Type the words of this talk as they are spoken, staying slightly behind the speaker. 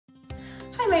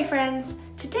Hi my friends!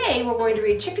 Today we're going to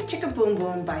read Chicka Chicka Boom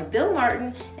Boom by Bill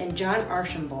Martin and John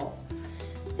Archambault.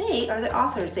 They are the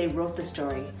authors. They wrote the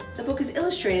story. The book is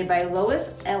illustrated by Lois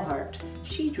Ehlert.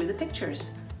 She drew the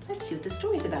pictures. Let's see what the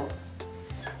story's about.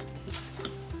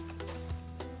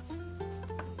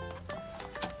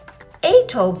 A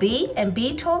told B and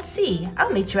B told C, "I'll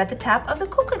meet you at the top of the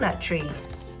coconut tree."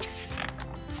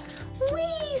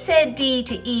 "Wee," said D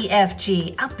to E, F,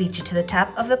 G, "I'll beat you to the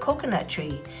top of the coconut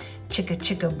tree." Chicka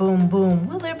chicka boom boom,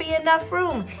 will there be enough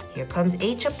room? Here comes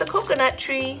H up the coconut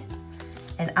tree.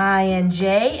 And I and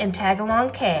J and tag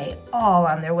along K, all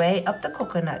on their way up the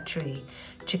coconut tree.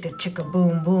 Chicka chicka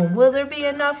boom boom, will there be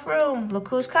enough room? Look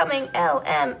who's coming, L,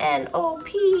 M, N, O,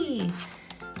 P.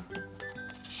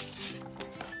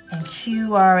 And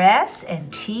Q, R, S,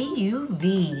 and T, U,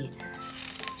 V.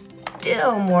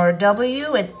 Still more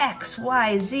W and X,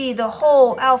 Y, Z, the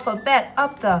whole alphabet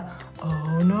up the,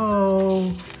 oh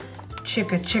no,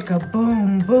 chicka chicka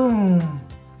boom boom.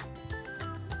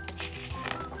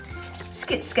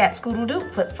 Skit scat scoodle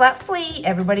doop, flip flap flee,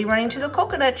 everybody running to the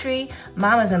coconut tree.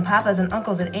 Mamas and papas and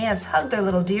uncles and aunts hug their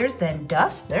little dears, then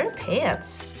dust their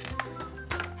pants.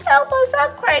 "Help us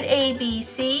up," cried A, B,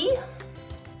 C.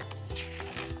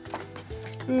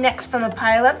 Next from the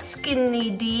pile-up, skinny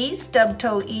D, stub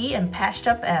toe E, and patched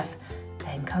up F.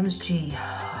 Then comes G,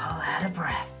 all out of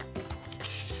breath.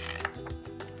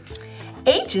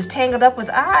 H is tangled up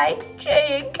with I.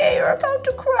 J and K are about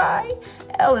to cry.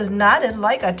 L is knotted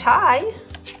like a tie.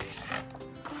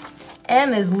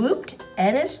 M is looped,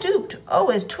 N is stooped. O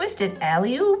is twisted,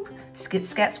 alley-oop. Skit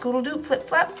scat scoodle doop, flip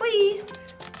flap flee.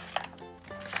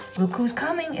 Look who's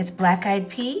coming, it's black-eyed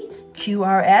P, Q,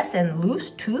 R, S, and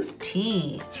loose tooth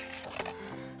T.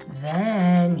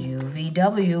 Then U, V,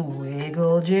 W,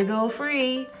 wiggle, jiggle,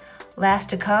 free. Last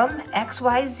to come, X,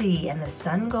 Y, Z, and the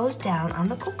sun goes down on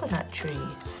the coconut tree.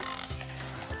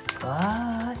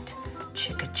 But,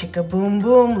 chicka chicka boom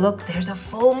boom, look, there's a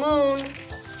full moon.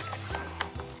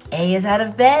 A is out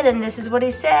of bed, and this is what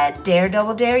he said. "Dare,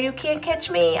 double dare, you can't catch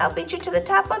me. I'll beat you to the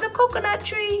top of the coconut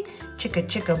tree. Chicka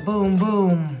chicka boom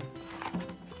boom."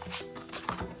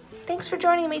 Thanks for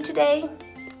joining me today.